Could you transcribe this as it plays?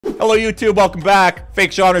Hello YouTube, welcome back.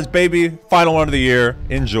 Fake genres, baby. Final one of the year.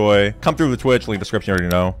 Enjoy. Come through the Twitch, link description, you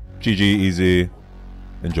already know. GG, easy.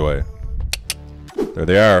 Enjoy. There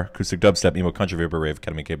they are. Acoustic, dubstep, emo, country, vapor, rave,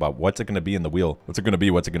 ketamine, K-pop. What's it gonna be in the wheel? What's it gonna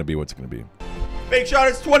be? What's it gonna be? What's it gonna be? Fake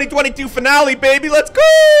genres 2022 finale, baby. Let's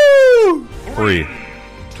go! 3,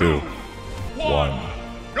 2, 1.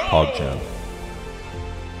 Hog jam.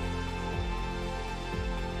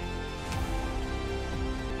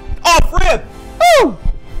 Off rip! Woo!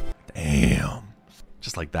 Damn.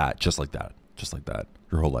 Just like that. Just like that. Just like that.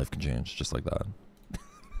 Your whole life can change. Just like that.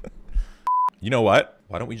 You know what?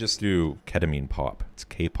 Why don't we just do ketamine pop? It's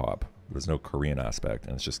K-pop. There's no Korean aspect,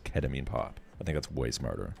 and it's just ketamine pop. I think that's way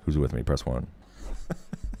smarter. Who's with me? Press 1.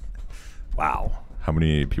 Wow. How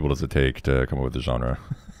many people does it take to come up with the genre?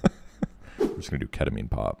 We're just gonna do ketamine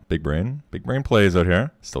pop. Big brain. Big brain plays out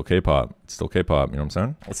here. Still K-pop. It's still K-pop. You know what I'm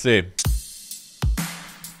saying? Let's see.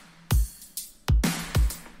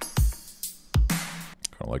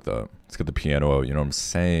 Kind of like that. Let's get the piano out. You know what I'm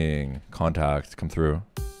saying? Contact. Come through.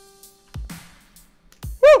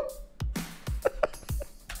 Woo!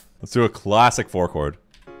 Let's do a classic 4-chord.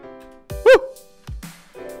 Woo!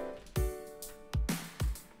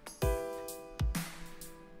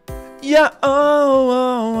 Yeah. Oh,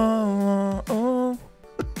 oh, oh, oh.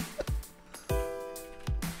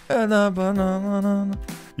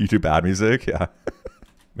 YouTube ad music. Yeah.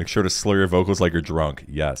 Make sure to slur your vocals like you're drunk.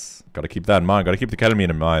 Yes. Gotta keep that in mind. Gotta keep the ketamine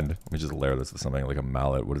in mind. Let me just layer this with something like a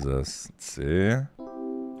mallet. What is this? Let's see.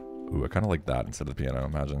 Ooh, I kind of like that instead of the piano.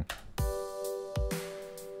 Imagine.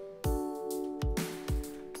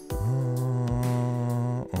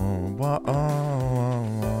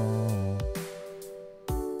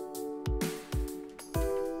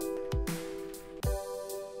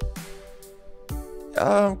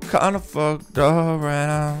 I'm kind of fucked up right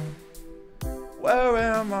now. Where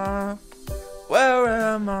am I? Where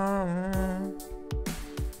am I?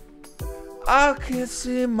 I can't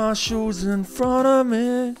see my shoes in front of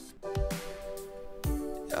me.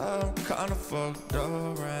 Yeah, I'm kind of fucked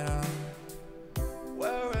up right now.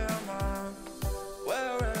 Where am I?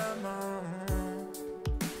 Where am I?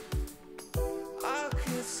 I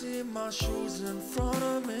can't see my shoes in front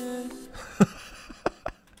of me.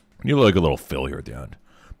 You like a little fill here at the end.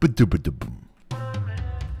 Ba-do-ba-do-boom.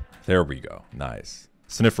 There we go. Nice.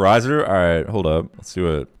 Snifferizer? Alright, hold up. Let's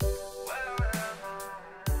do it.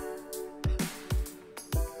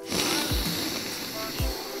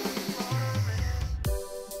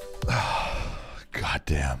 God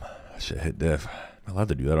damn. I should hit diff. Am I allowed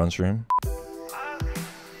to do that on stream?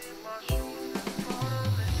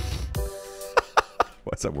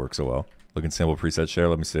 Why's that work so well? Looking sample preset share.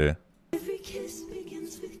 Let me see.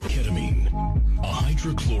 Ketamine, a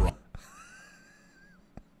hydrochloride.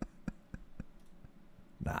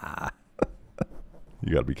 Nah.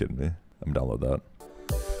 You gotta be kidding me. I'm download that.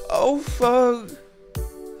 Oh fuck.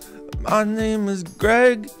 My name is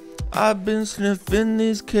Greg. I've been sniffing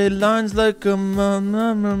these K lines like a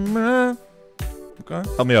Okay.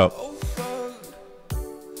 Help me out. Oh fuck.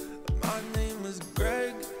 My name is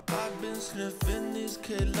Greg. I've been sniffing these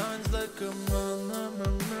K lines like a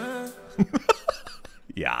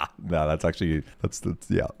Yeah. No, that's actually that's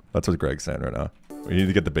yeah. That's what Greg's saying right now. We need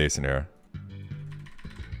to get the bass in here. A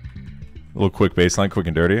little quick bass line, quick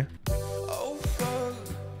and dirty. Oh fuck.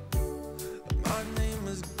 My name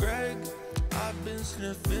is Greg. I've been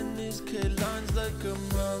sniffing these K lines like a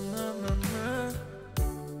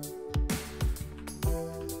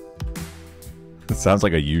It sounds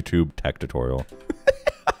like a YouTube tech tutorial.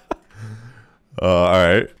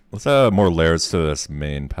 Alright. Let's add more layers to this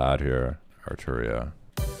main pad here. Arturia.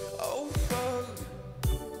 Oh fuck.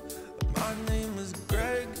 My name is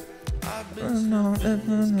Greg. I've been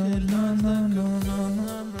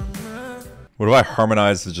What do I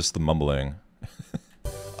harmonize to just the mumbling?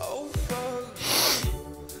 Oh fuck.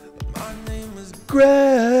 My name is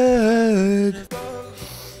Greg.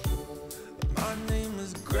 My name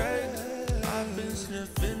is Greg. I've been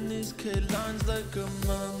sniffing these K lines like a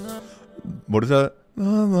What is that?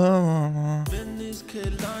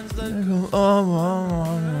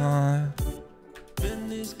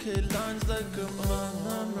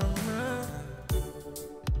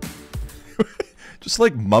 Just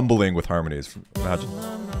like mumbling with harmonies. Imagine.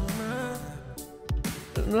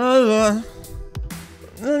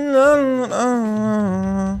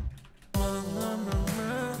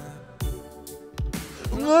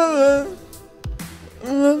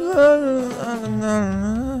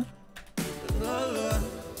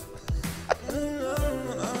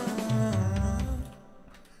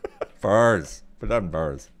 Bars. Put that in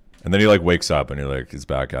bars. And then he like wakes up and he like is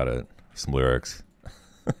back at it. Some lyrics.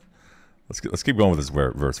 Let's keep going with this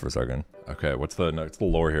verse for a second. Okay, what's the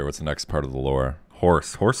lore here? What's the next part of the lore?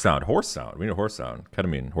 Horse sound. We need a horse sound.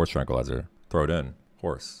 Ketamine, horse tranquilizer. Throw it in.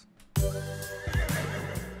 Horse.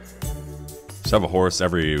 Just have a horse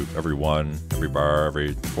every bar,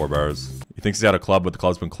 every 4 bars. He thinks he's at a club, but the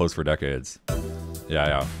club's been closed for decades.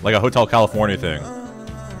 Yeah. Like a Hotel California thing.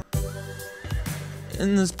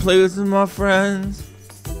 In this place with my friends,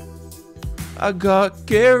 I got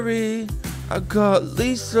Gary, I got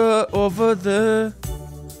Lisa over there.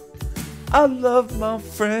 I love my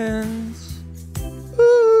friends.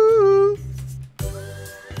 Ooh.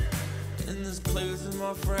 In this place with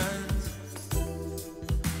my friends,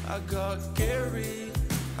 I got Gary,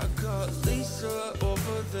 I got Lisa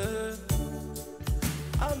over there.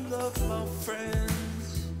 I love my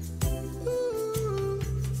friends. Ooh.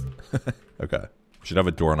 Okay. We should have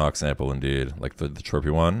a door knock sample indeed, like the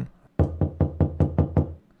chirpy one.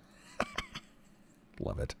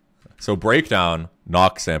 Love it. So breakdown,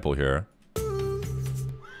 knock sample here.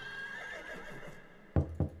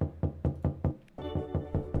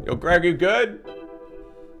 Yo, Greg, you good?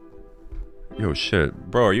 Yo, shit.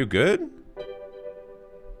 Bro, are you good?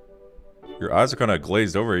 Your eyes are kind of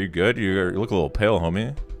glazed over. Are you good? You look a little pale,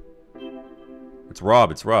 homie. It's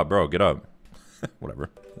Rob, bro. Get up.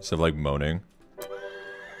 Whatever. Instead of like moaning.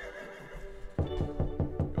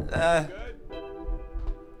 Oh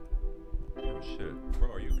shit.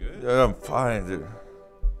 Bro, are you good? Yeah, I'm fine, dude.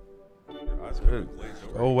 Your eyes are kind of glazed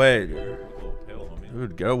over. Go away, dude. You look a little pale, homie.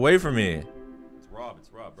 Dude, get away from me. It's Rob,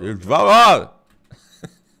 bro. Dude, Rob!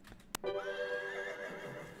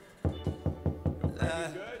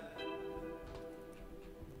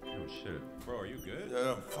 Shit. Bro, are you good?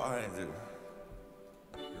 Yeah, I'm fine, dude.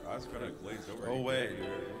 Your eyes kind of glazed over. Go away. You're a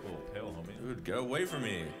little pale, homie. Dude, get away from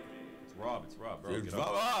me. It's Rob, bro. Dude,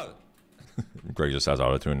 Rob! Greg just has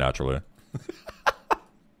auto-tune naturally.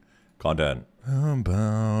 Content.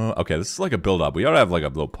 Okay, this is like a build-up. We ought to have like a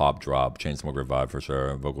little pop drop, chain smoker vibe for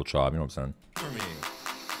sure, vocal chop, you know what I'm saying? For me.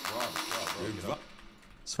 Rob,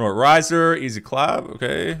 Snort riser, easy clap,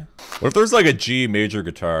 okay. What if there's like a G major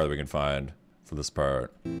guitar that we can find for this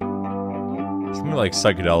part? Something like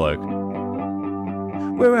psychedelic.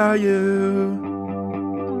 Where are you?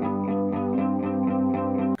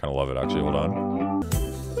 Kind of love it actually, hold on.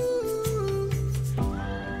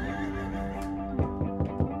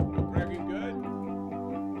 Greg, you good?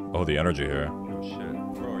 Oh, the energy here. Oh shit,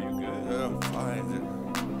 bro, are you good? Yeah, I'm fine, dude.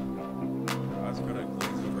 I was gonna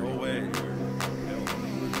glaze over. Go away.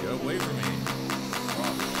 Get away from me.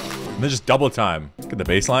 And then just double time. Get the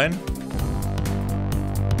bass line.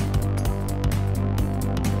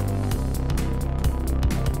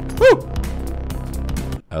 Woo!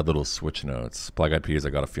 Add little switch notes. Black Eyed Peas, I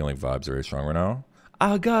Got a Feeling vibes are very strong right now.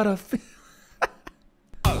 I got a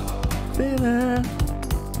feeling.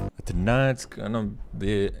 Tonight's gonna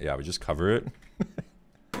be. Yeah, we just cover it.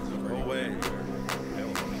 Go away.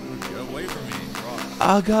 Get away from me.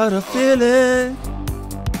 I got a feeling.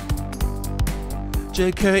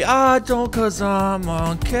 JK, I don't, cause I'm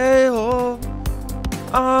on KO.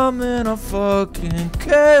 I'm in a fucking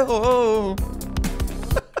KO.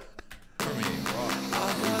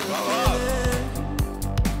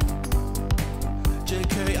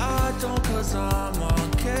 JK, I don't, cause I'm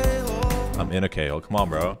on KO. I'm in a KO, come on,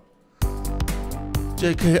 bro.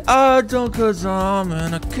 JK, I don't, cause I'm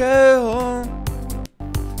in a KO.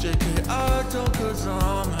 JK, I don't, cause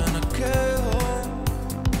I'm in a KO.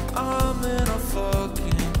 I'm in a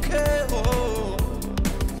fucking KO.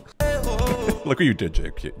 Look what you did,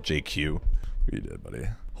 JQ. What you did, buddy.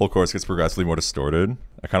 Whole chorus gets progressively more distorted.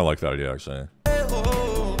 I kind of like that idea, actually.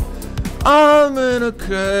 I'm in a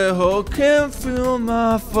KO, can't feel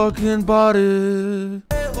my fucking body.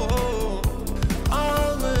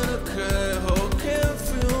 I'm in a KO, can't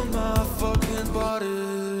feel my fucking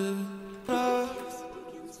body.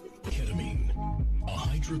 Ketamine, a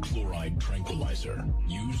hydrochloride tranquilizer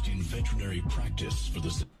used in veterinary practice for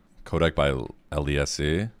the... Kodak by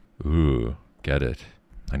LESC. Ooh, get it.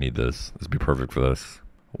 I need this. This would be perfect for this.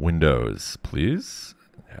 Windows, please.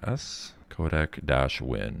 Yes.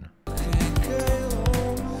 Kodak-Win.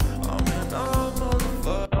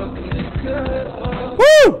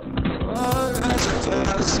 Woo!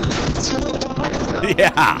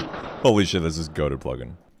 Yeah! Holy shit, this is goated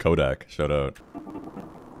plugin. Kodak, shout out.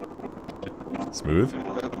 Smooth?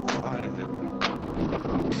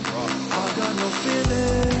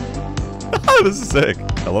 This is sick.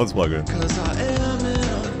 I love this plugin.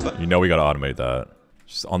 You know we gotta automate that.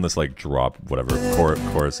 Just on this like drop, whatever,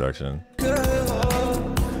 chorus section. A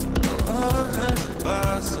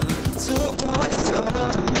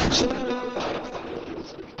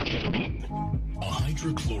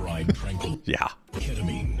hydrochloride tranquilizer. Yeah.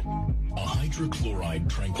 Ketamine, a hydrochloride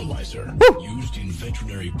tranquilizer used in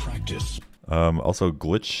veterinary practice. Also,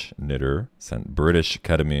 Glitch Knitter sent British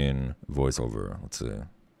ketamine voiceover. Let's see.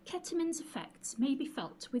 Ketamine's effects may be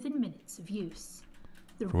felt within minutes of use.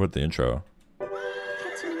 What the intro?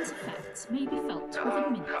 Ketamine's effects may be felt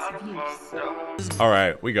within minutes of use. All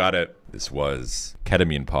right, we got it. This was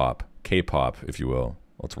tamine-Pop, K-pop, if you will.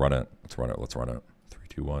 Let's run it. Let's run it. Let's run it. 3,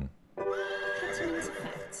 2, 1. Ketamine's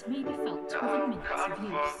effects may be felt within minutes of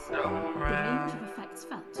use. The range of effects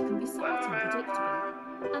felt can be somewhat unpredictable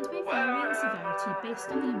and may vary in severity based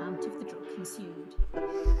on the amount of the drug consumed. Though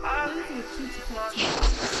the acute effects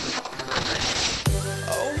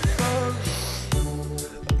Oh fuck,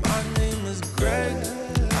 my name is Greg.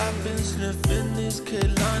 I've been sniffing these K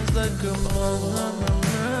lines like a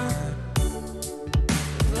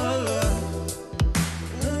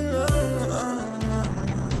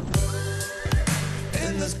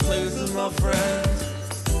in this place with my friends.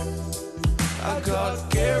 I got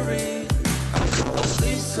Gary, I got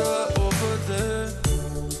Lisa over there.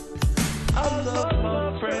 I love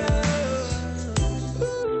my friends.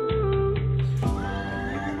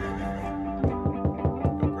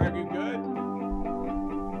 Greg, you good?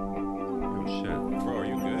 Oh shit. Bro, are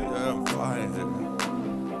you good? Yeah, I'm fine.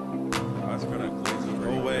 I was gonna glaze over.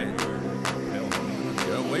 Go away.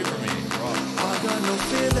 Get away from me, bro. I got no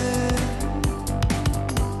feeling,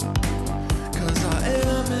 'cause I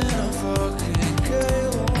am in a fucking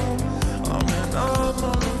KO. I'm in a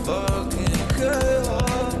motherfucking KO.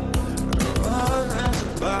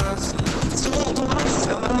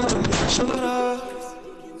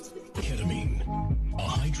 Ketamine, a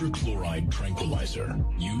hydrochloride tranquilizer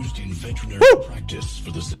used in veterinary practice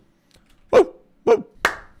for the... Woo! Woo!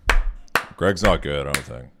 Greg's not good, I don't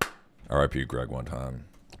think. R.I.P. Greg one time.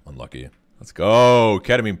 Unlucky. Let's go.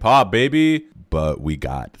 Ketamine-Pop, baby. But we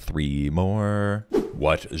got 3 more.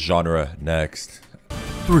 What genre next?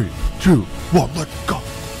 3, 2, 1, let's go.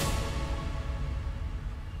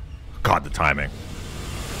 God, the timing.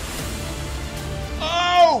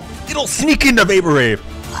 Oh! It'll sneak into Vaporwave.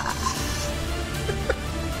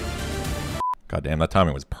 God damn, that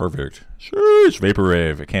timing was perfect. Sheesh,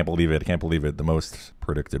 Vaporwave. I can't believe it. I can't believe it. The most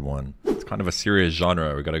predicted one. It's kind of a serious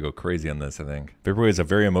genre. We gotta go crazy on this, I think. Vaporwave is a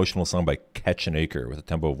very emotional song by Ketch and Acre with a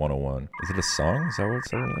tempo of 101. Is it a song? Is that what it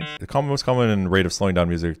is? The most common rate of slowing down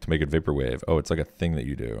music to make it Vaporwave. Oh, it's like a thing that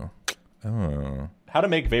you do. Oh. How to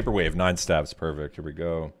make Vaporwave, 9 steps. Perfect. Here we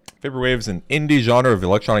go. Vaporwave is an indie genre of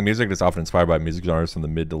electronic music that's often inspired by music genres from the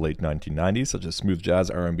mid to late 1990s, such as smooth jazz,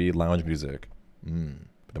 R&B, lounge music.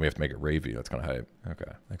 But then we have to make it ravey. That's kind of hype.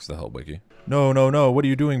 Okay. Thanks for the help, Wiki. No, no, no. What are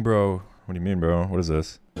you doing, bro? What do you mean, bro? What is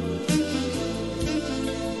this?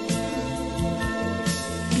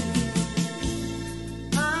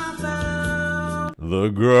 The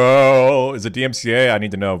girl. Is it DMCA? I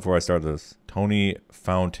need to know before I start this. Tony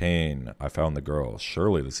Fontaine. I found the girl.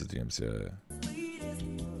 Surely this is DMCA.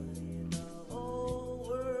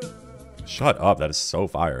 Shut up. That is so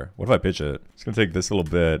fire. What if I pitch it? It's going to take this little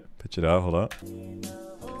bit. Pitch it out. Hold up.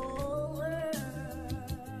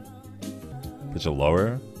 Pitch it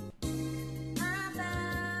lower.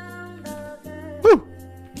 Woo!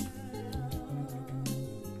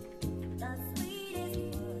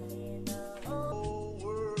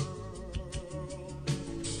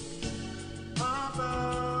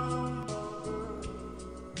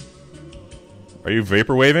 Are you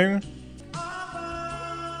vaporwaving?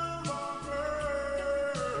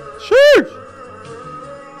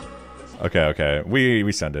 Okay, okay. We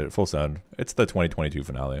send it. Full send. It's the 2022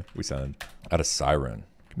 finale. We send. Add a siren.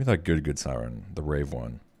 Give me that good siren. The Rave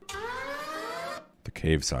one. The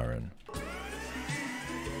cave siren.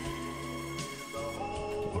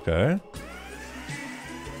 Okay.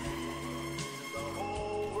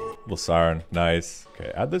 Little siren. Nice.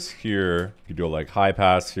 Okay, add this here. You do a like high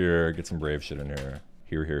pass here. Get some Rave shit in here.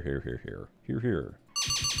 Here, here, here, here, here. Here, here.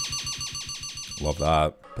 Love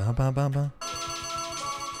that. Ba, ba, ba, ba.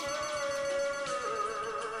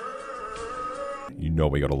 You know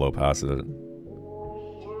we gotta low pass it.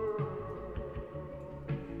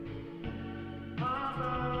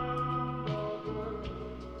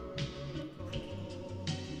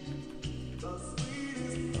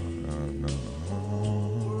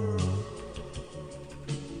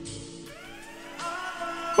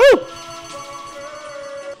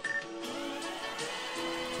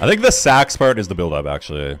 I think the sax part is the build-up,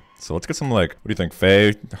 actually. So let's get some, like, what do you think?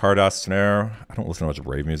 Faye, hard-ass snare. I don't listen to much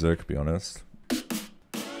rave music, to be honest.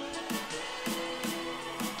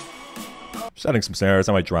 Just adding some snares.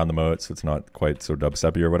 I might drown the moat so it's not quite so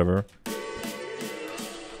dubsteppy or whatever.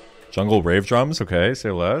 Jungle rave drums. Okay,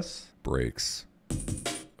 say less. Breaks.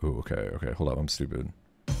 Ooh, okay. Hold up, I'm stupid.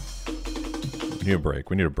 We need a break.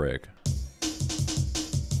 We need a break.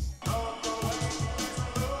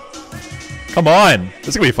 Come on! This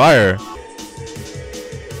is gonna be fire.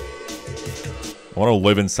 I want to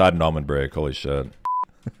live inside an almond break. Holy shit.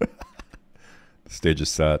 The stage is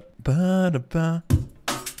set. Ba-da-ba.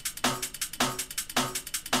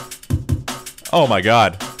 Oh my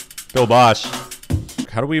god. Bill Bosch.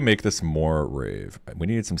 How do we make this more rave? We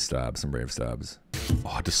need some stabs, some rave stabs.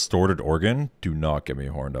 Oh, distorted organ? Do not get me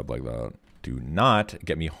horned up like that. Do not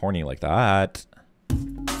get me horny like that.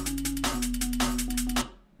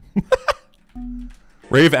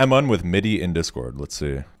 Rave M1 with MIDI in Discord. Let's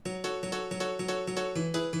see.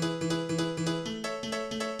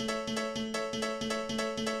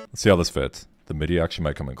 Let's see how this fits. The MIDI actually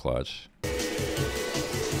might come in clutch.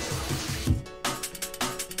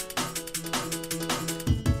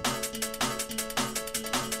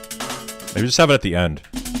 Maybe just have it at the end.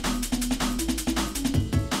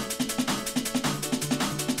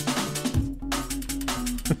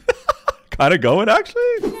 Kind of going, actually.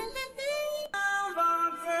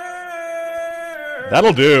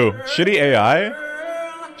 That'll do. Shitty AI.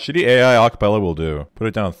 Shitty AI acapella will do. Put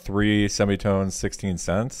it down 3 semitones, 16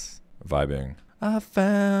 cents. Vibing. I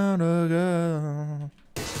found a girl.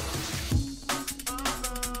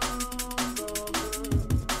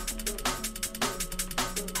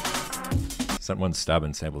 Sent one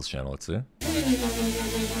stabbing samples channel. Let's see.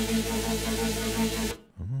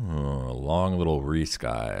 Ooh, a long little Reese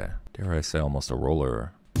guy. Dare I say almost a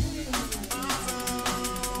roller.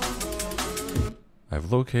 I've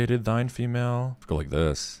located thine female. Go like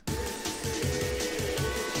this.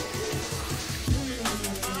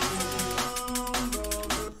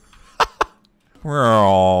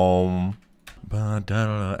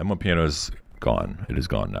 M1 piano is gone. It is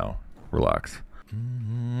gone now. Relax.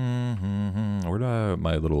 Where did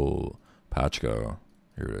my little patch go?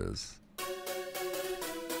 Here it is.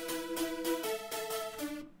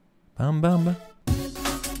 Bum bum.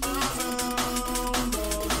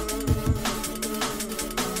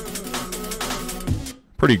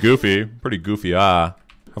 Pretty goofy, have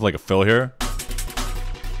like a fill here.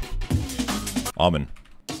 Almond.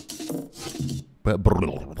 We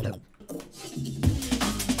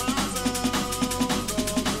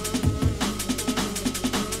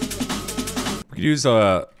could use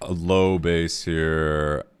a low bass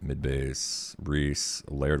here, mid bass, Reese,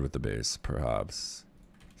 layered with the bass, perhaps.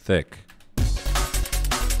 Thick.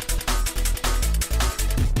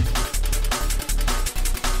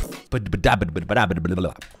 Pretty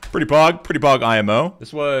Pog IMO.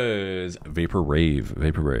 This was Vapor Rave.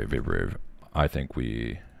 I think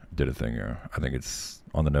we did a thing here. I think it's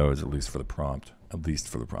on the nose, at least for the prompt.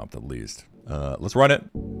 Let's run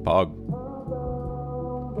it. Pog.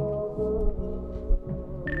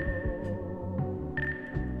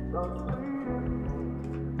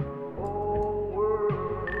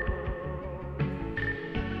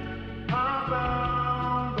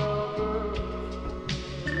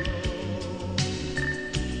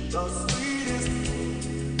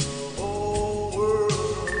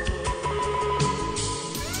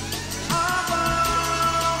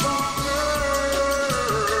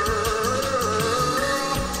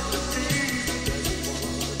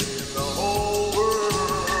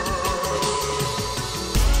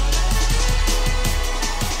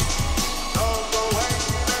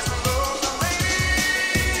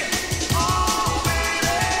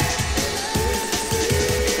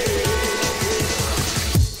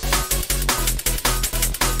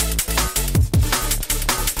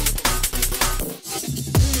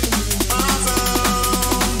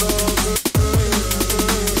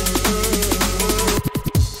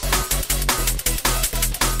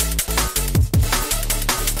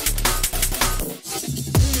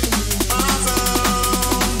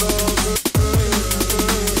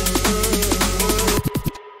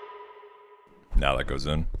 Now that goes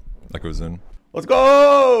in. Let's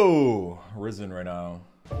go! Risen right now.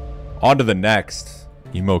 On to the next.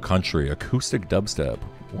 Emo Country, Acoustic Dubstep.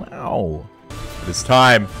 Wow. It is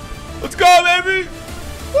time. Let's go, baby!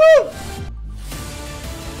 Woo!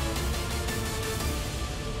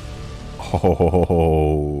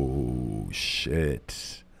 Oh,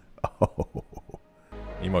 shit. Oh.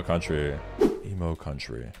 Emo Country.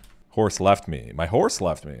 Horse left me. My horse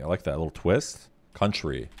left me. I like that little twist.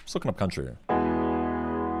 Country. Just looking up country.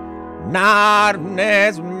 Not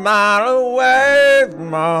a mile away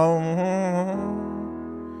from home.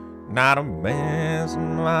 Not a mile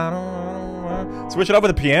away. Switch it up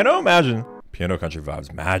with a piano? Imagine. Piano country vibes.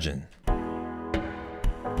 Imagine.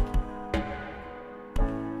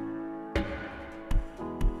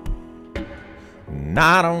 And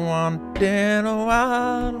I don't want dinner.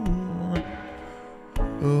 I don't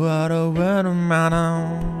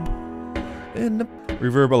in the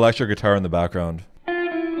reverb electric guitar in the background.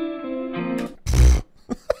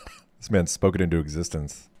 This man spoke it into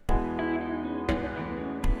existence.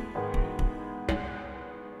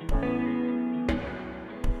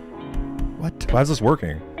 What? Why is this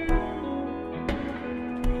working?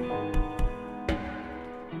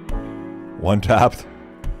 One tapped.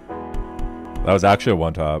 That was actually a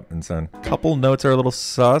one tap. Insane. Couple notes are a little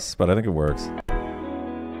sus, but I think it works.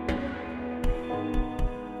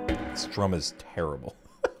 This drum is terrible.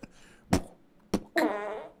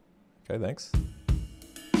 Okay, thanks.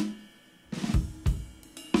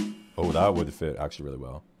 Oh, that would fit actually really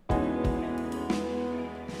well.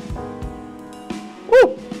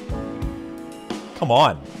 Woo! Come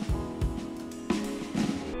on.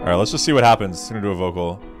 All right, let's just see what happens. I'm gonna do a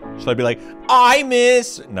vocal. Should I be like, I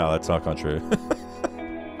miss? No, that's not country.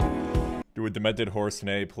 Do a demented horse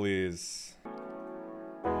neigh, please.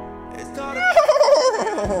 It's not a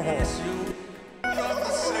miss you. Come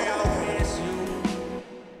to say I miss you.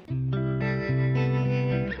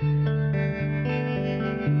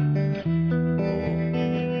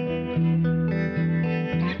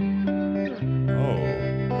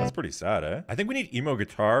 Oh, that's pretty sad, eh? I think we need emo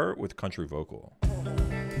guitar with country vocal.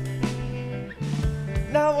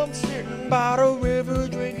 Now I'm sitting by the river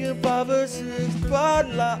drinking 5 or 6 Bud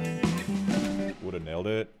Light. Would have nailed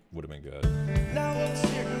it. Would have been good. Now I'm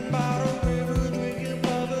sitting by the river drinking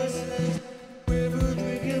 5 or 6. River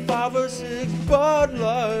drinking 5 or 6 Bud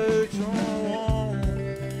Lights. Oh,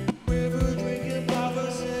 river drinking 5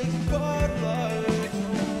 or 6 Bud Lights.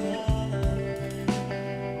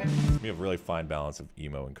 Oh. We have a really fine balance of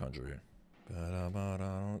emo and country.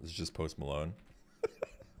 It's just Post Malone.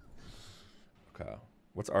 Okay.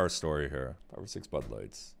 What's our story here? 5 or 6 Bud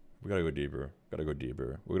Lights. We gotta go deeper. Gotta go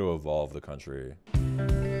deeper. We're gonna evolve the country. Oh,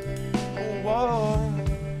 whoa.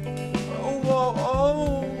 Oh, whoa,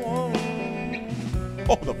 oh, whoa.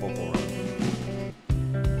 Oh, the vocal run.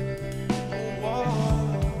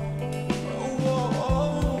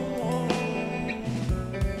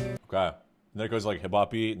 Okay. And then it goes like hip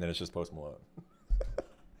hop beat, and then it's just Post Malone.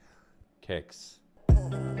 Kicks.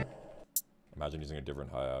 Imagine using a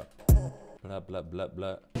different hi-hat. Blah, blah, blah,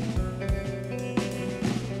 blah.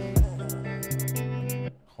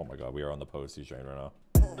 Oh my god, we are on the Posty train right now.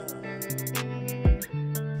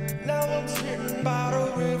 Now I'm sitting by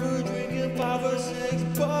the river drinking 5 or 6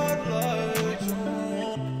 Bud Lights.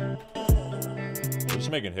 We're just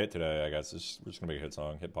making a hit today, I guess. We're just gonna make a hit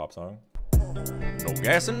song, hip hop song. No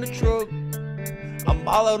gas in the truck. I'm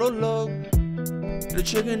all out of luck. The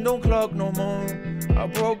chicken don't clock no more. I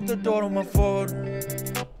broke the door on my Ford.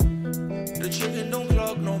 The chicken don't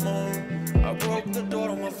clock no more. I broke the door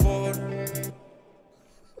on my Ford.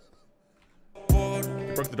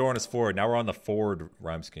 Broke the door on his Ford. Now we're on the Ford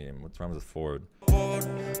rhyme scheme. What's rhymes with Ford? I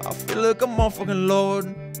feel like a motherfucking lord.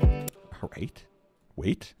 Alright.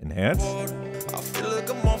 Wait. Enhance. I feel like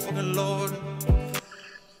a motherfucking lord.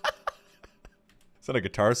 Is that a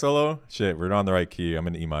guitar solo? Shit, we're not on the right key. I'm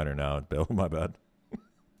in E minor now. Bill, my bad.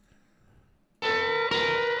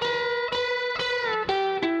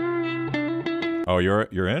 Oh,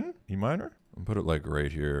 you're in E minor? I'll put it like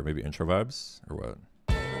right here. Maybe intro vibes or what?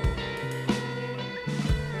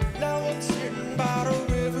 Now I'm sitting by the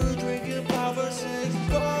river drinking 5 or 6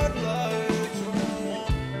 Bud Lights.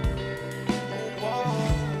 I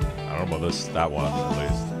don't know about this. That one at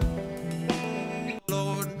least.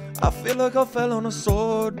 Lord, I feel like I fell on a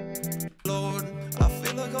sword. Lord, I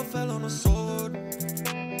feel like I fell on a sword.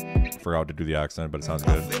 Forgot to do the accent, but it sounds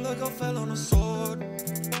I good. feel like I fell on a sword.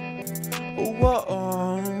 Oh,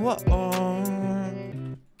 whoa, whoa,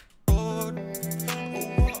 Lord. Oh,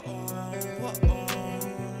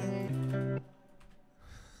 whoa.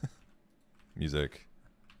 Music,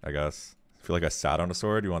 I guess. I feel like I sat on a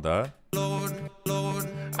sword. You want that? Lord, Lord,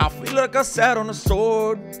 I feel like I sat on a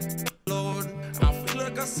sword. Lord, I feel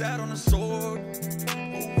like I sat on a sword.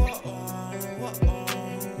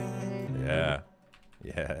 Yeah.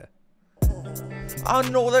 Yeah. I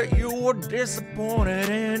know that you were disappointed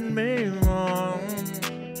in me. I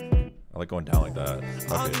like going down like that.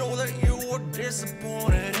 I know that you were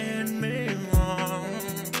disappointed in me.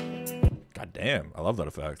 God damn, I love that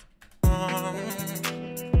effect. I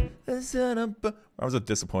was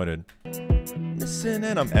disappointed. Missing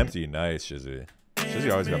and I'm empty. Nice, Shizzy.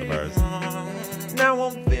 Shizzy always got the bars. Now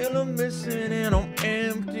I'm feeling missing and I'm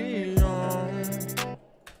empty. Now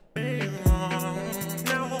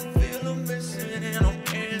I'm feeling missing and I'm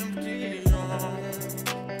empty.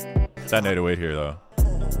 It's that 808 here, though.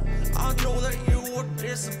 I know that you were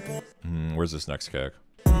disappointed. Where's this next kick?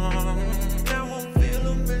 Now I'm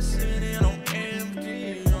feeling missing and I'm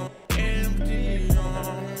empty, empty.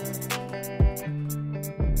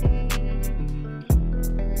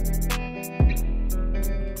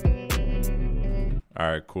 All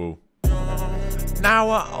right, cool. Now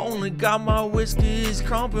I only got my whiskey's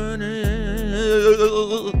company.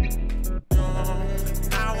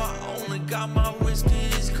 Now I only got my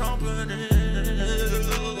whiskey's company.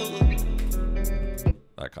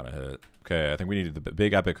 That kind of hit. Okay, I think we needed the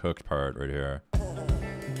big epic hook part right here.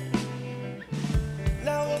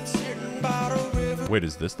 Now I'm sitting by the river. Wait,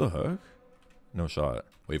 is this the hook? No shot.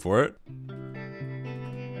 Wait for it.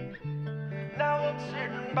 Now I'm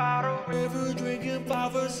sitting by the river drinking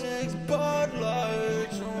 5 or 6 Bud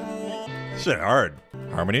Lights. Shit, hard.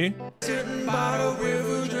 Harmony? Sitting by the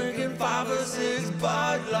river drinking 5 or 6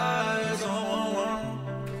 Bud Lights.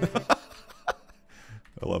 I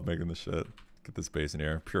love making this shit. Get this bass in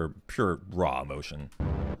here. Pure raw emotion.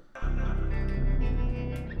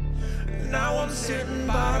 Now I'm sitting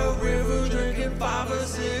by the river drinking 5 or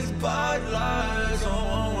 6 Bud Lights.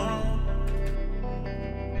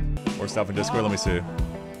 More stuff in Discord, let me see.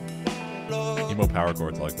 Emo power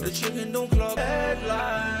chords like The this. chicken don't clock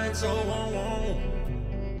headlights.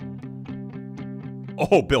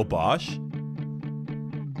 Oh, Bill Bosch?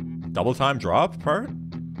 Double time drop part?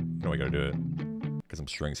 You know we gotta do it. Get some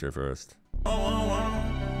strings here first.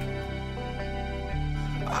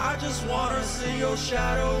 I just wanna see your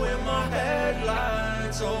shadow in my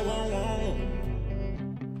headlights.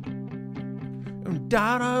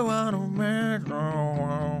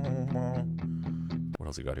 What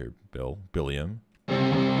else you got here? Billiam.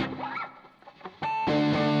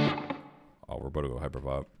 Oh, we're about to go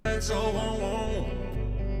hyperpop.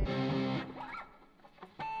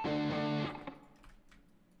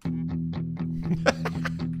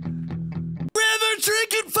 River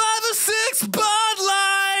drinking 5 or 6 Bud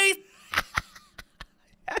Light.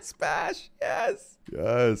 Yes, Bash. Yes.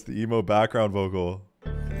 Yes, the emo background vocal.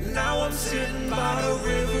 Now I'm sitting by the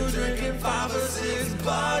river drinking 5 or 6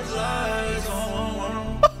 Bud Lights.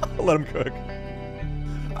 Let him cook.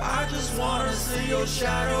 I just wanna see your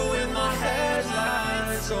shadow in my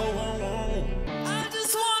headlights. I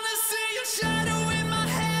just wanna see your shadow in my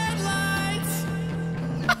headlights.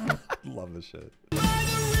 Love this shit. By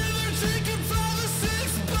the river drinking 5 or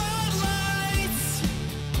 6 Bud Lights.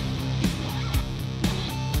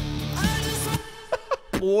 I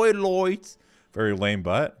just Boy Lloyd. Very lame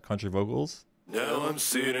butt. Country vocals. Now I'm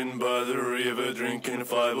sitting by the river drinking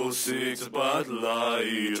 506 Bud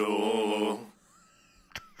Light. Oh.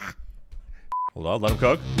 Hold on, let him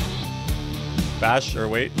cook. Bash, or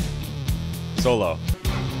wait. Solo.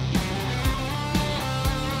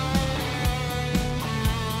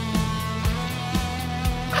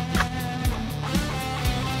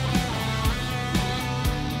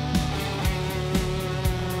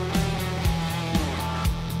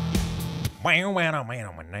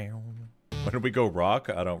 When did we go rock?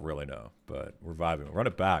 I don't really know, but we're vibing. Run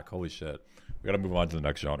it back. Holy shit. We gotta move on to the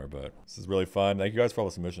next genre, but this is really fun. Thank you guys for all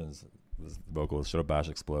the submissions. This vocals. Shout out Bash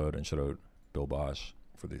Explode and shout out Bill Bosch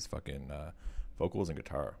for these fucking vocals and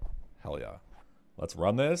guitar. Hell yeah. Let's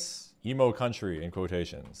run this. Emo country in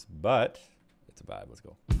quotations, but it's a vibe. Let's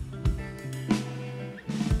go.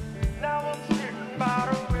 Now I'm sitting by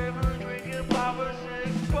the river drinking 5 or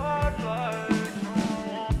 6 Bud Lights.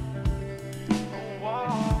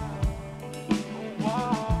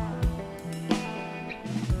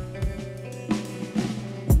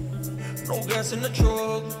 No gas in the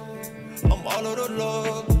truck, I'm all out of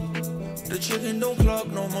luck. The chicken don't clock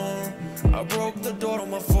no more. I broke the door on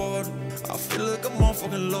my Ford. I feel like a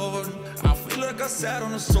motherfucking lord. I feel like I sat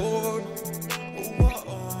on a sword.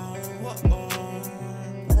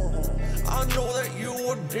 I know that you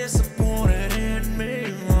were disappointed in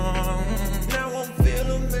me. Now I'm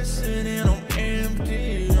feeling missing and I'm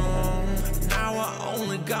empty. Now I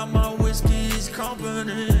only got my whiskey's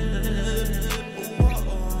company.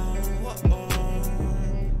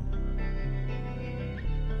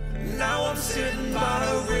 Now I'm sitting by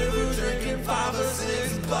the river drinking 5 or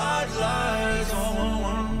 6 Bud Lights.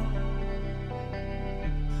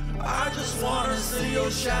 I just wanna see your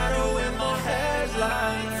shadow in my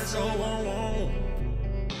headlights. Now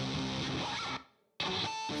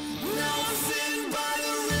I'm sitting by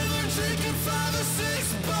the river drinking 5 or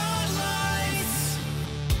 6 Bud Lights.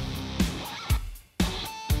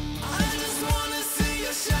 I just wanna see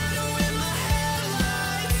your shadow in my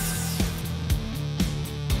headlights.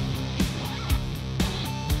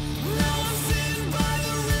 Now I'm sitting by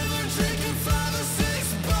the river drinking 5 or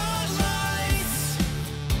 6 Bud Lights.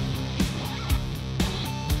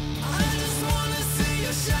 I just wanna see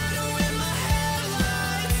your shadow in my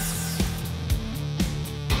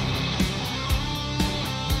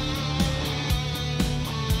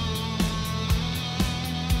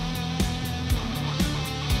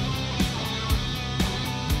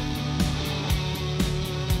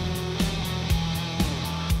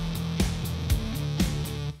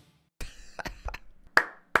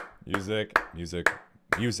Music, music,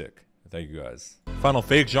 music. Thank you guys. Final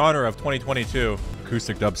fake genre of 2022.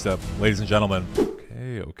 Acoustic dubstep, ladies and gentlemen.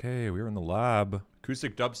 Okay, we're in the lab.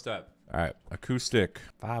 Acoustic dubstep. All right, acoustic.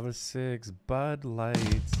 5 or 6 Bud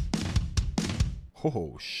Lights.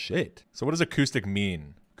 Oh, shit. So what does acoustic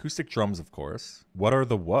mean? Acoustic drums, of course. What are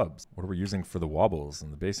the wubs? What are we using for the wobbles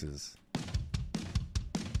and the basses?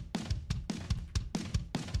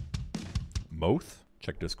 Moth?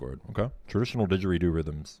 Check Discord. Okay. Traditional didgeridoo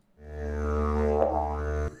rhythms.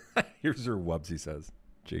 Here's your wubs, he says.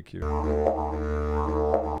 JQ.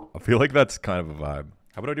 I feel like that's kind of a vibe.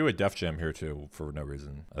 How about I do a Def Jam here too, for no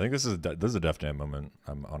reason? I think this is a Def Jam moment.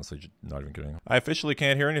 I'm honestly not even kidding. I officially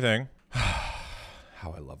can't hear anything.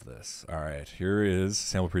 How I love this. All right, here is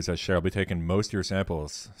sample preset share. I'll be taking most of your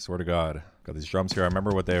samples. Swear to God. Got these drums here. I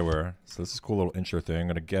remember what they were. So this is a cool little intro thing.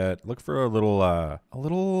 I'm gonna look for a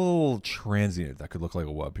little transient that could look like a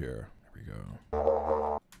wub here. There we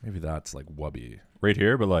go. Maybe that's like wubby. Right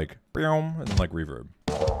here, but like, boom, and then like reverb.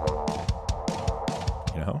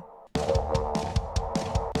 You know?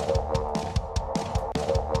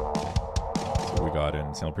 That's what we got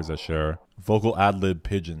in sample preset share. Vocal ad-lib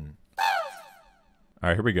pigeon. All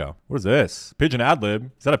right, here we go. What is this? Pigeon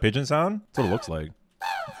ad-lib. Is that a pigeon sound? That's what it looks like.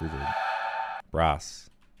 Reverb. Brass.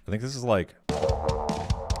 I think this is like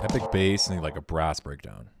epic bass and like a brass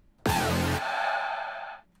breakdown.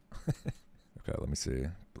 Okay, let me see.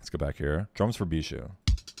 Let's go back here. Drums for Bishu. Okay,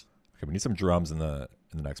 we need some drums in the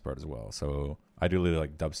next part as well. So ideally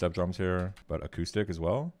like dubstep drums here, but acoustic as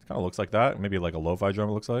well. It kind of looks like that. Maybe like a lo-fi drum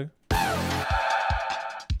it looks like.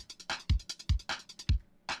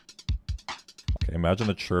 Okay, imagine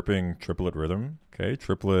the chirping triplet rhythm. Okay,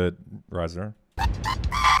 triplet riser.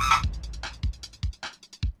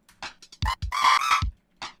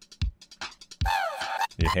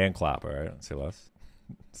 Need a hand clap, all right? Say less.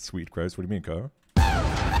 Sweet Christ, what do you mean, Ko?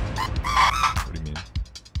 What do you mean?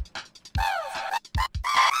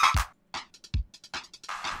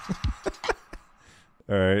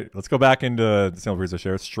 All right, let's go back into the sample preset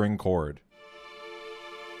share. String chord.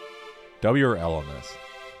 W or L on this?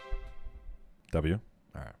 W?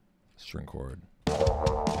 All right. String chord.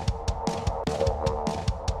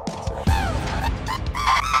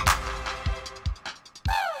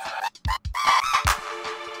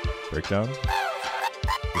 Breakdown?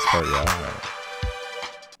 This part, yeah. Right.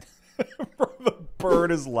 Bro, the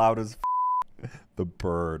bird is loud as the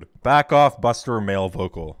bird. Back off, Buster male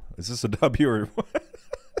vocal. Is this a W or what?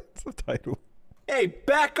 What's the title? Hey,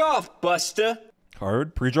 back off, Buster.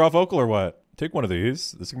 Hard? Pre-draw vocal or what? Take one of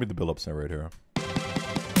these. This is gonna be the build-up snare right here.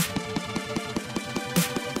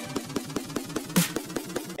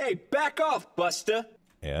 Hey, back off, Buster.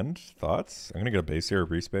 And thoughts? I'm gonna get a bass here, a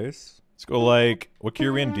brief bass. Let's go like, what key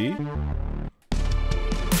are we in? D?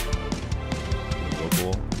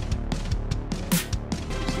 Vocal.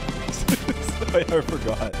 I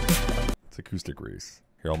forgot. It's acoustic grease.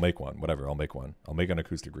 Here, I'll make one. Whatever, I'll make one. I'll make an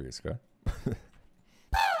acoustic grease, okay?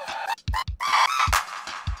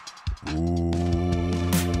 Ooh.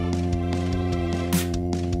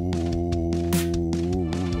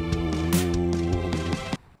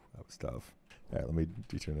 That was tough. All right, let me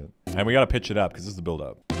detune it. And we gotta pitch it up because this is the build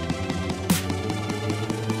up.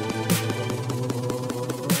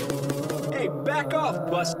 Hey, back off,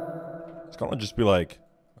 Buster. It's gonna just be like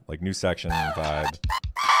new section vibe.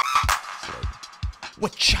 So like,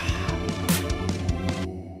 whatcha?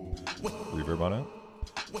 Reverb on it.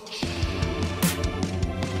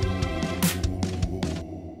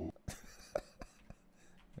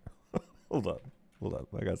 Hold up.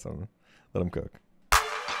 I got something. Let him cook.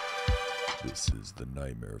 This is the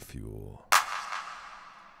nightmare fuel.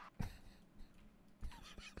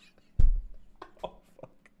 Oh, fuck.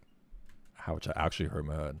 Ouch, I actually hurt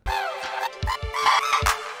my head.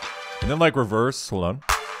 And then like reverse, hold on.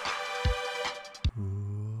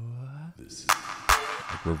 This is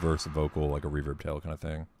like reverse vocal, like a reverb tail kind of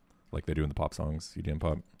thing. Like they do in the pop songs, EDM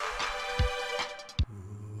pop.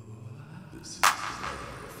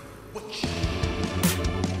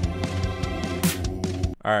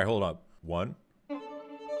 All right, hold up. 1,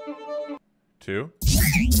 2,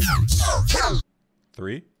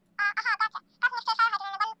 3.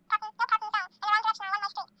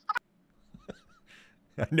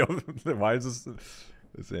 I know. Why is this?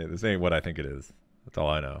 This ain't what I think it is. That's all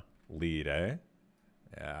I know. Lead, eh?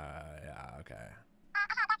 Yeah, okay.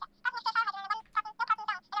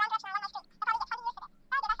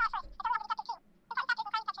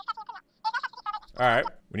 All right,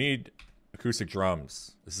 we need acoustic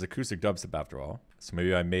drums. This is acoustic dubstep after all. So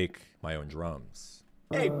maybe I make my own drums.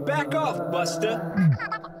 Hey, back off, Buster.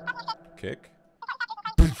 Kick.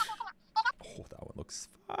 Oh, that one looks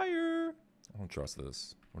fire. don't trust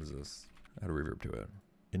this. What is this? Add a reverb to it.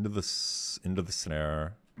 Into the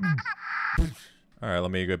snare. All right,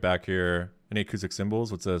 let me get back here. Any acoustic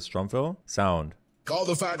cymbals? What's this? Drum fill? Sound. Call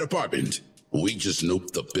the fire department. We just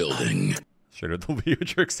nuked the building. Sure, the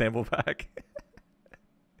Leotric sample pack.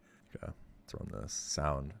 Okay, let's run this.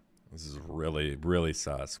 Sound. This is really, really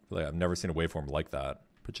sus. Like, I've never seen a waveform like that.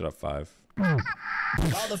 Pitch it up 5. Call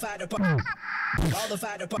the fire department. Call the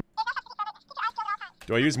fire department.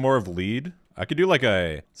 Do I use more of lead? I could do like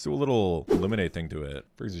a little eliminate thing to it.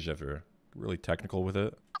 Frequency shifter. Really technical with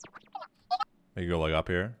it. Maybe go like up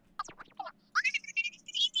here.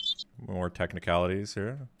 More technicalities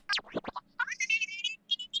here.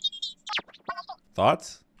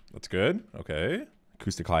 Thoughts? That's good. Okay.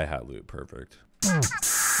 Acoustic hi-hat loop. Perfect. Call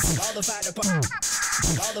the fire department.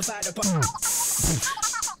 Call the fire department.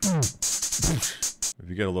 If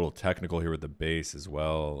you get a little technical here with the bass as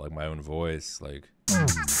well, like my own voice, like. Call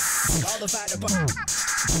the fire department.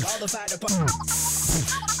 Call the fire department.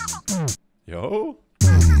 Yo.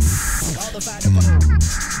 Call the fire department.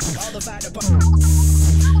 Call the fire department.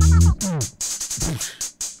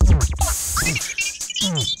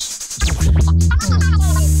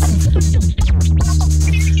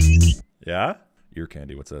 Yeah? Ear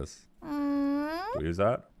candy, what's this? Do we use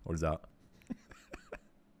that? What is that?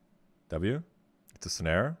 W? It's a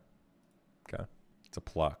snare? Okay. It's a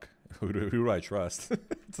pluck. Who do I trust?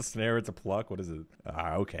 It's a snare, it's a pluck. What is it?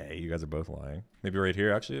 Ah, okay. You guys are both lying. Maybe right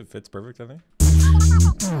here, actually. It fits perfect, I think.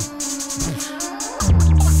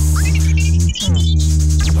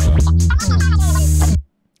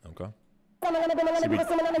 Okay. CBD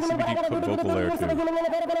put vocal layer too.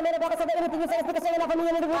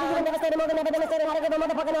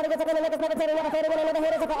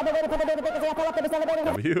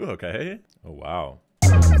 W? Okay. Oh, wow.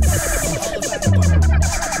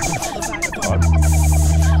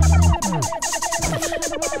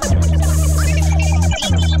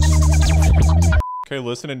 Okay,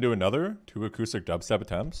 listen and do another. 2 acoustic dubstep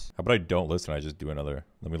attempts. How about I don't listen, I just do another.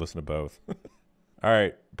 Let me listen to both. All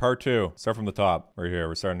right, part 2. Start from the top, right here.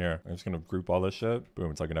 We're starting here. I'm just gonna group all this shit.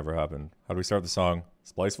 Boom, it's like it never happened. How do we start the song?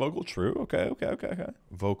 Splice vocal, true? Okay.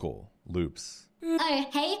 Vocal, loops. Oh,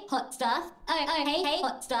 hey, hot stuff. Oh, hey,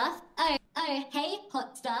 hot stuff. Oh, hey,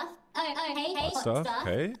 hot stuff. Oh, hey, hot stuff.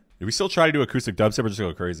 Okay. Do we still try to do acoustic dubstep or just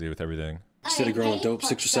go crazy with everything? Instead of growing dope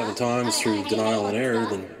 6 or 7 times through denial and error,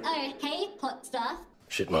 then... Oh, hey, hot stuff.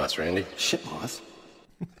 Shit moss, Randy. Shit moss.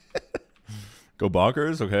 Go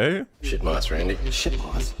bonkers, okay? Shit moss, Randy. Shit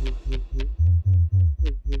moss.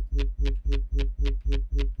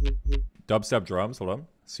 Dubstep drums, hold on.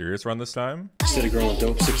 Serious run this time? Instead of growing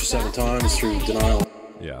dope 6 or 7 times through denial.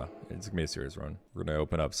 Yeah, it's gonna be a serious run. We're gonna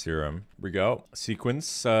open up Serum. Here we go.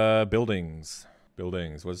 Sequence, buildings.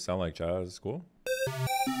 Buildings, what does it sound like, Chaz? Cool?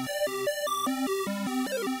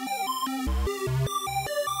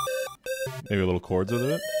 Maybe a little chords with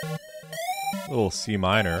it. A little C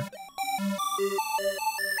minor.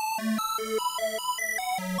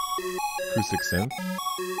 Acoustic synth.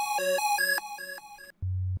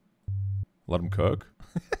 Let them cook.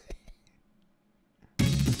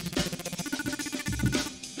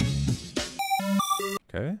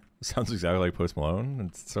 Okay. Sounds exactly like Post Malone.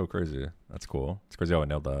 It's so crazy. That's cool. It's crazy how I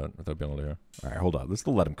nailed that without being able to hear. Alright, hold up. This is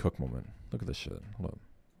the let him cook moment. Look at this shit. Hold up.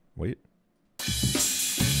 Wait.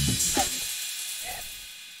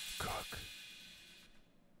 Cook.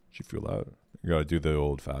 Did you feel that? You gotta do the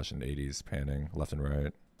old fashioned 80s panning, left and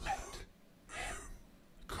right. Let him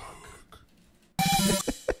cook.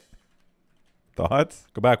 Thoughts?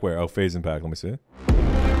 Go back where? Oh, phase impact. Let me see.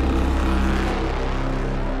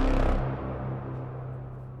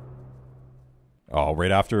 Oh,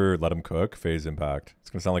 right after let him cook, phase impact. It's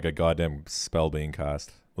gonna sound like a goddamn spell being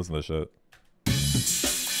cast. Listen to this shit.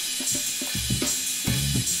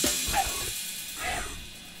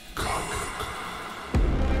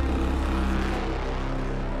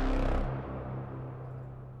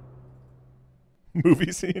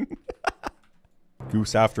 Movie scene.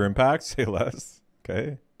 Goose after impact, say less.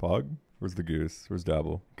 Okay, Pog. Where's the goose? Where's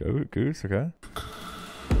Dabble? Go, goose, okay.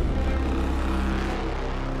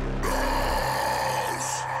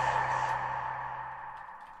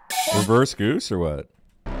 Reverse goose or what?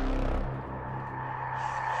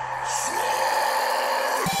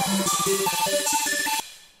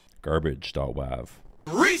 Garbage.wav.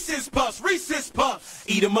 Reese's Puffs,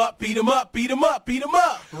 eat 'em up, beat 'em up, beat 'em up, beat 'em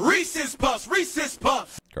up. Reese's Puffs.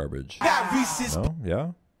 Garbage. Got Reese's. No?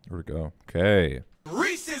 Yeah? Where'd it go? Okay.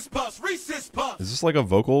 Reese's Puffs. Is this like a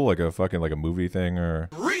vocal, like a fucking, like a movie thing or?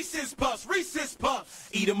 Reese's Puffs.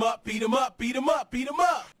 Eat 'em up, beat 'em up, beat 'em up.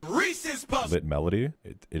 Reese's Puffs. Lit melody.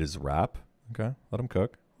 It is rap. Okay. Let him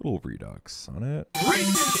cook. Little redux on it.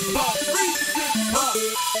 Reese's Puffs, Reese's Puffs.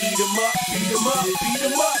 Eat 'em up, beat 'em up, beat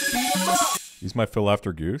 'em up, beat 'em up. Use my fill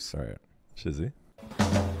after goose. All right, Shizzy.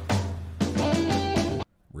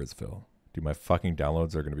 Rizfill. Dude, my fucking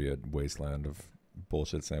downloads are gonna be a wasteland of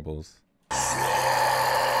bullshit samples.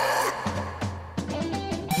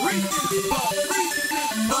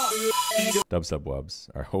 Dubstep webs.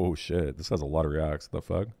 Oh shit, this has a lot of reacts. What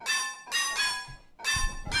the fuck?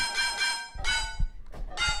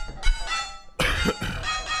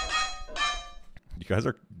 You guys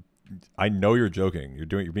are. I know you're joking. You're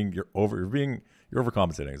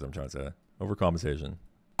overcompensating. Is what I'm trying to say. Overcompensation.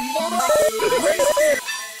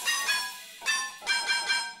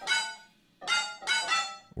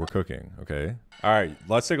 We're cooking, okay? All right,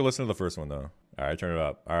 let's take a listen to the first one, though. All right, turn it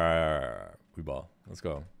up. All right. We ball. Let's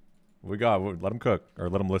go. We got. Let them cook, or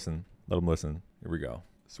let them listen. Let them listen. Here we go.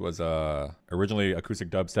 This was originally acoustic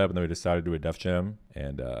dubstep, and then we decided to do a Def Jam.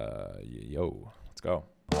 And yo, let's go.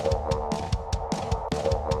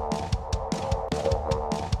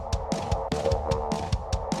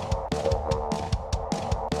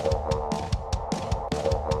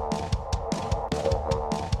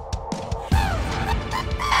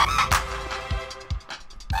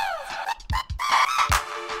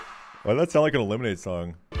 Why does that sound like an Eliminate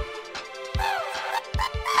song?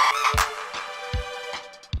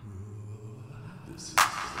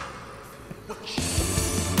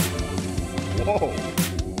 Whoa.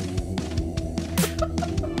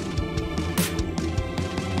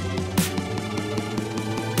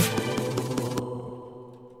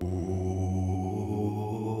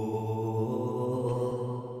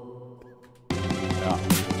 Yeah.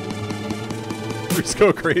 Just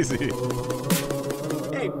go crazy.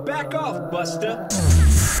 Hey, back off, Buster.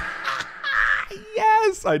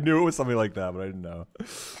 Yes! I knew it was something like that, but I didn't know.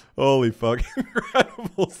 Holy fuck.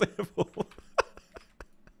 Incredible sample.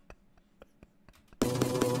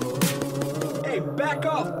 Hey, back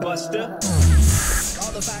off, Buster.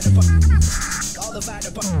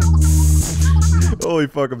 Holy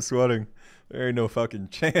fuck, I'm sweating. There ain't no fucking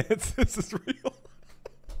chance this is real.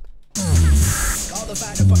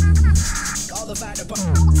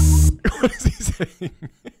 What is he saying?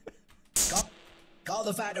 Call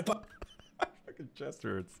the fighter. My fucking chest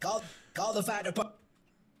hurts. Call the fighter.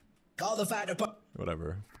 Call the fighter.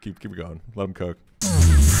 Whatever. Keep it going. Let him cook.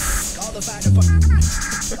 Call the fighter.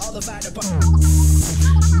 Call the fighter.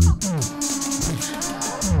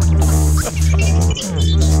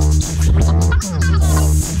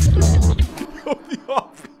 The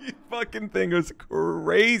offbeat fucking thing was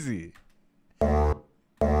crazy.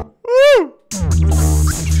 Woo!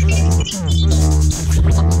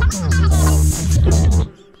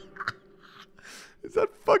 Is that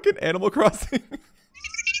fucking Animal Crossing?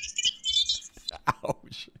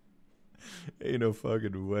 Ouch. Ain't no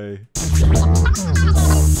fucking way.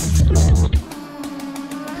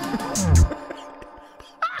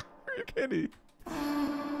 Are you kidding?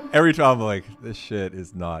 Every time I'm like, this shit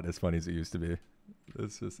is not as funny as it used to be.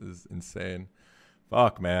 This just is insane.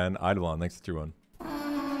 Fuck, man. Eidolon, thanks for 2-1.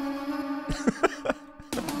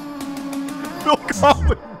 Phil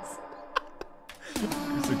Collins.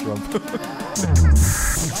 Music drum.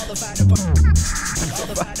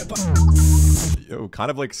 Yo,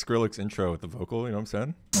 kind of like Skrillex's intro with the vocal, you know what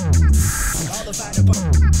I'm saying?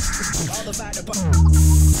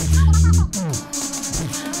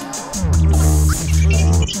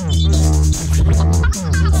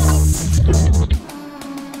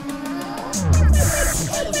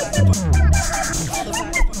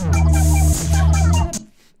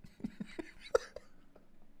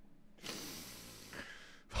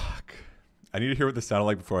 Fuck. I need to hear what this sounded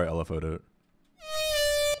like before I LFO'd it.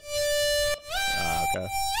 Ah, okay.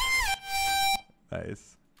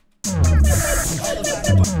 Nice.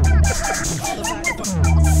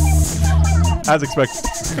 As expected.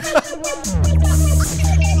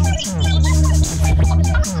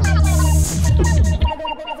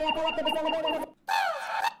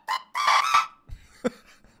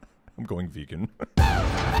 I'm going vegan.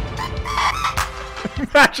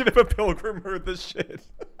 Imagine if a pilgrim heard this shit.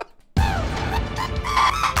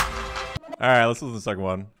 Alright, let's listen to the second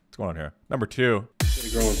one. What's going on here? Number 2.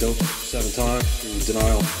 Growing dope 7 times through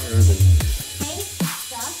denial, errors, and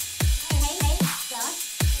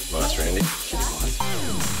last Randy.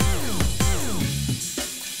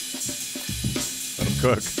 Let him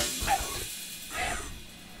cook.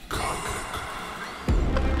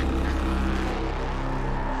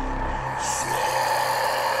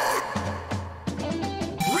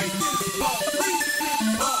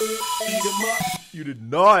 You did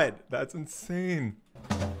not. That's insane.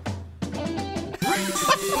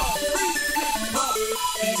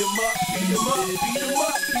 Eat 'em up, beat 'em up, beat 'em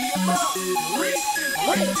up, beat 'em up. Reese's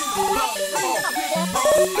Puffs. Eat 'em up, beat 'em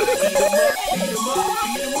up,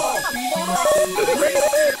 beat 'em up, beat 'em up.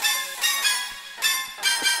 Reese's.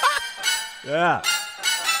 Yeah.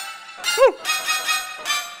 Woo.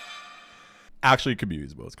 Actually, could be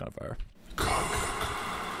usable. It's kind of fire.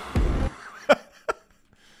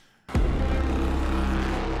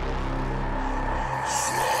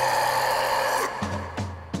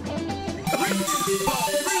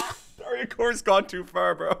 Sorry, of course, gone too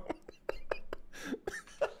far, bro.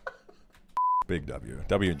 Big W.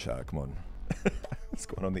 W in chat. Come on. What's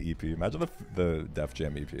going on the EP? Imagine the Def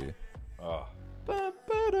Jam EP. Oh. Let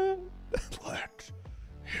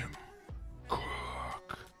him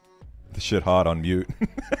cook. The shit hot on mute.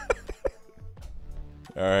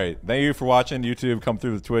 All right. Thank you for watching. YouTube, come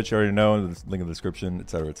through the Twitch. You already know. There's a link in the description,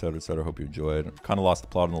 etc., etc., etc. Hope you enjoyed. Kind of lost the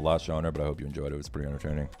plot in the last genre, but I hope you enjoyed it. It was pretty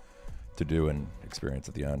entertaining to do and experience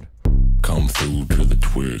at the end. Come through to the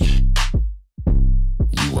Twitch.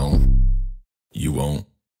 You won't. You won't.